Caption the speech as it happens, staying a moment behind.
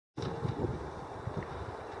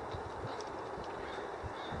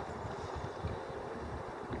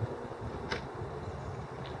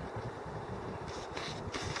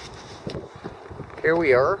Here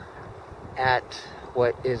we are at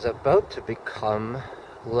what is about to become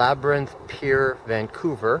Labyrinth Pier,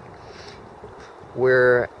 Vancouver.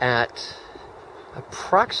 We're at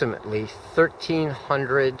approximately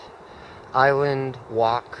 1300 Island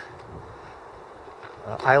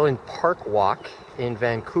Park Walk in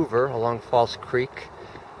Vancouver along False Creek,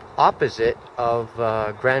 opposite of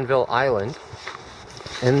Granville Island.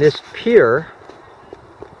 And this pier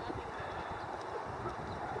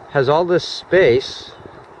has all this space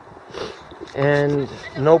and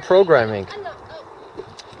no programming.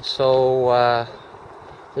 So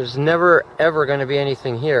there's never ever going to be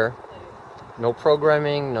anything here. No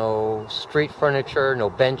programming, no street furniture, no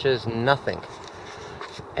benches, nothing.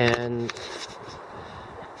 And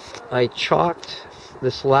I chalked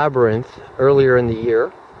this labyrinth earlier in the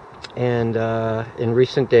year, and in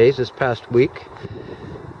recent days, this past week,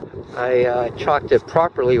 I chalked it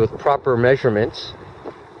properly with proper measurements,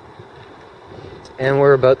 and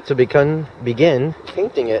we're about to begin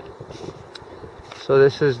painting it. So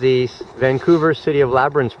this is the Vancouver City of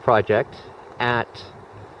Labyrinths project at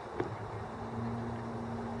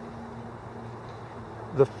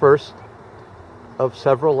the first of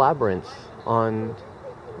several labyrinths on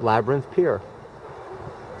Labyrinth Pier.